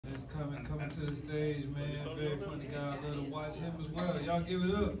to the stage, man. Very funny guy. I love to watch him as well. Y'all give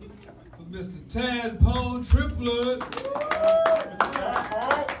it up for Mr. Tadpole Triplett.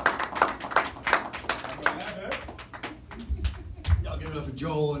 Y'all give it up for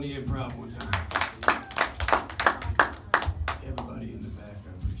Joel and the Improv one time. Everybody in the back, I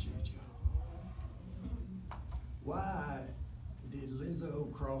appreciate you. Why did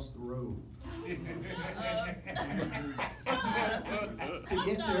Lizzo cross the road? To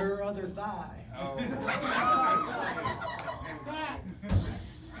get to her other thigh. Oh.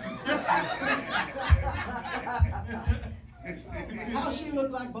 How she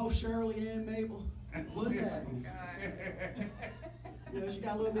looked like both Shirley and Mabel? What's that? You know, she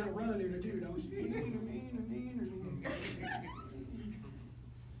got a little bit of run in her too, don't she?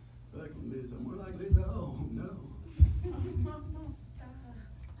 Fucking Lizzo, more like Lizzo. Oh no.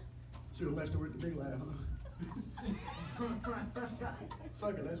 Should have left her with the big laugh, huh?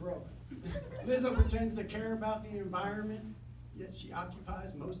 Fuck it, let's roll. Lizzo pretends to care about the environment, yet she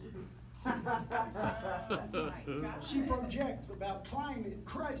occupies most of it. She projects about climate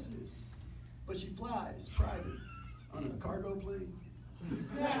crisis, but she flies private on a cargo plane.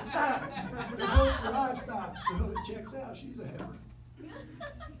 They're both for livestock, so it checks out. She's a heifer.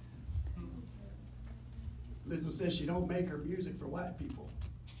 Lizzo says she don't make her music for white people,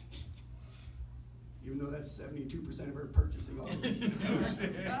 even though that's 72% of her purchasing audience.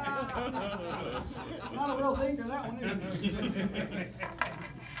 Not a real thinker, that one, is it?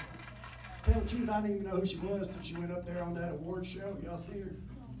 Tell the truth, I didn't even know who she was till she went up there on that award show. Y'all seen her?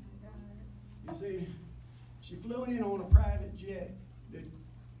 You see, she flew in on a private jet that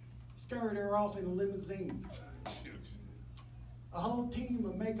scurried her off in a limousine. A whole team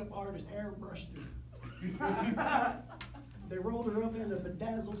of makeup artists airbrushed her. They rolled her up in a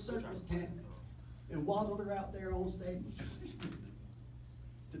bedazzled circus tent and waddled her out there on stage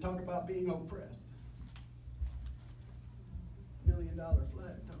to talk about being oppressed. $1 million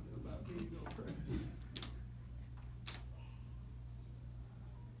flag talking about being oppressed.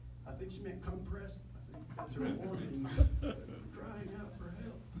 I think she meant compressed. I think that's her organs crying out for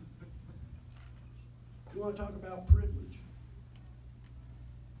help. We want to talk about privilege.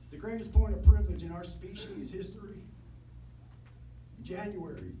 The greatest point of privilege in our species' history,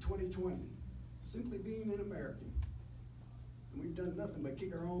 January 2020, simply being an American. And we've done nothing but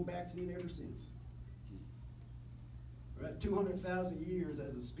kick our own backs in ever since. We're at 200,000 years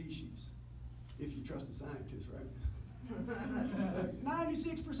as a species, if you trust the scientists, right?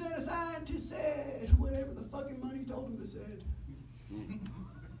 96% of scientists said whatever the fucking money told them to say.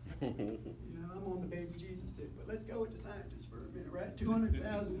 You know, I'm on the baby Jesus tip, but let's go with the scientists for a minute, right?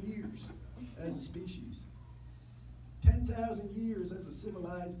 200,000 years as a species. 10,000 years as a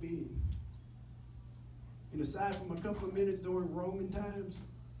civilized being. And aside from a couple of minutes during Roman times,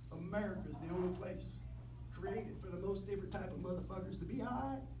 America's the only place created for the most different type of motherfuckers to be all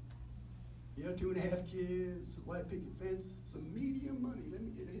right. You know, 2.5 kids, a white picket fence, some medium money. Let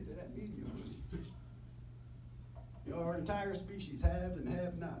me get a hit of that medium money. You know, our entire species have and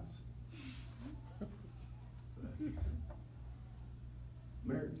have-nots.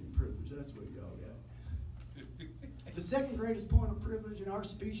 American privilege, that's what y'all got. The second greatest point of privilege in our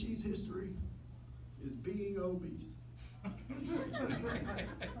species' history is being obese.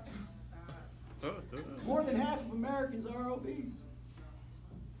 More than half of Americans are obese.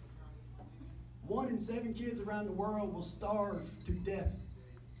 1 in 7 kids around the world will starve to death.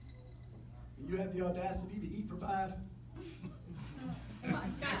 And you have the audacity to eat for 5?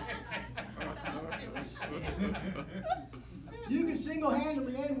 You can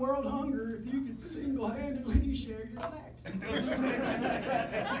single-handedly end world hunger if you could single-handedly share your snacks.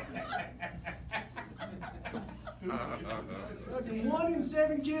 Fucking 1 in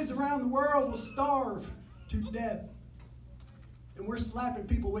 7 kids around the world will starve to death. And we're slapping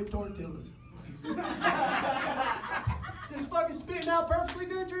people with tortillas. Just fucking spitting out perfectly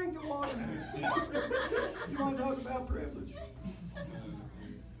good drinking water. You want to talk about privilege?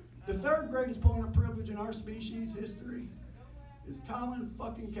 The third greatest point of privilege in our species' history is Colin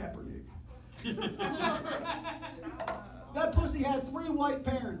fucking Kaepernick. That pussy had 3 white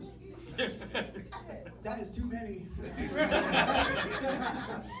parents. That is too many.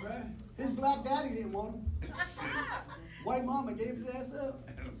 Right? His black daddy didn't want him. White mama gave his ass up.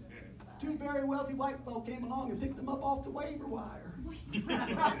 2 very wealthy white folk came along and picked him up off the waiver wire. You know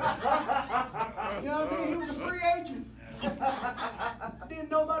what I mean? He was a free agent.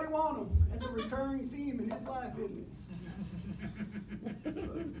 Didn't nobody want him. That's a recurring theme in his life, isn't it?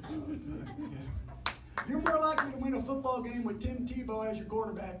 You're more likely to win a football game with Tim Tebow as your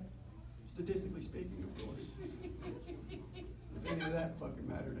quarterback, statistically speaking, of course. any of that fucking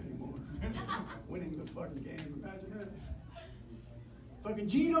mattered anymore. Winning the fucking game, imagine that. Fucking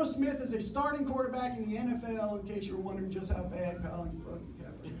Geno Smith is a starting quarterback in the NFL, in case you're wondering just how bad Colin fucking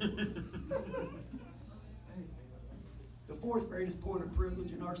Kaepernick is. The fourth greatest point of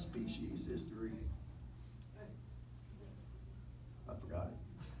privilege in our species history. I forgot it.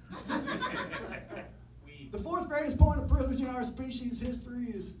 The fourth greatest point of privilege in our species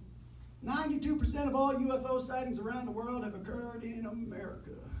history is 92% of all UFO sightings around the world have occurred in America.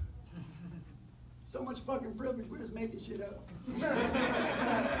 So much fucking privilege, we're just making shit up.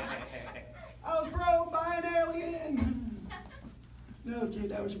 I was probed by an alien. No, kid,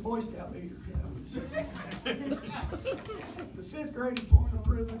 that was your Boy Scout leader. The fifth greatest point of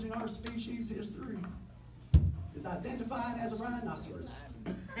privilege in our species history is identifying as a rhinoceros.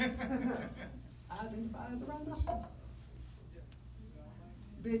 Identify as a rhinoceros.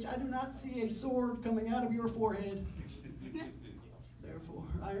 Bitch, I do not see a sword coming out of your forehead. Therefore,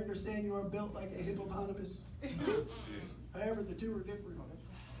 I understand you are built like a hippopotamus. However, the two are different.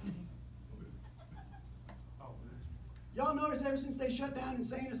 Y'all notice ever since they shut down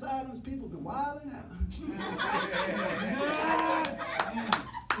insane asylums, people have been wilding out.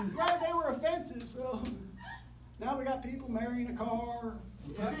 Right, they were offensive, so now we got people marrying a car,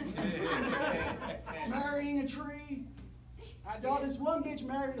 marrying a tree. Y'all, this one bitch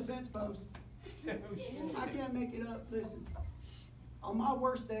married a fence post. I can't make it up. Listen, on my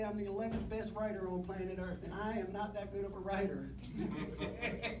worst day, I'm the 11th best writer on planet Earth, and I am not that good of a writer.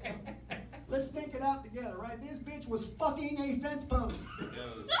 Let's think it out together, right? This bitch was fucking a fence post.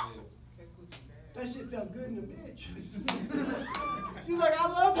 That shit felt good in the bitch. She's like, I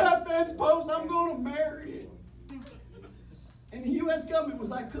love that fence post. I'm going to marry it. And the U.S. government was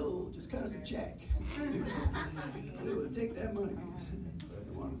like, cool, just cut us a check. We would take that money. I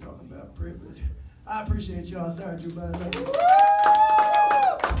don't want to talk about privilege. I appreciate y'all. Sorry, Junebug.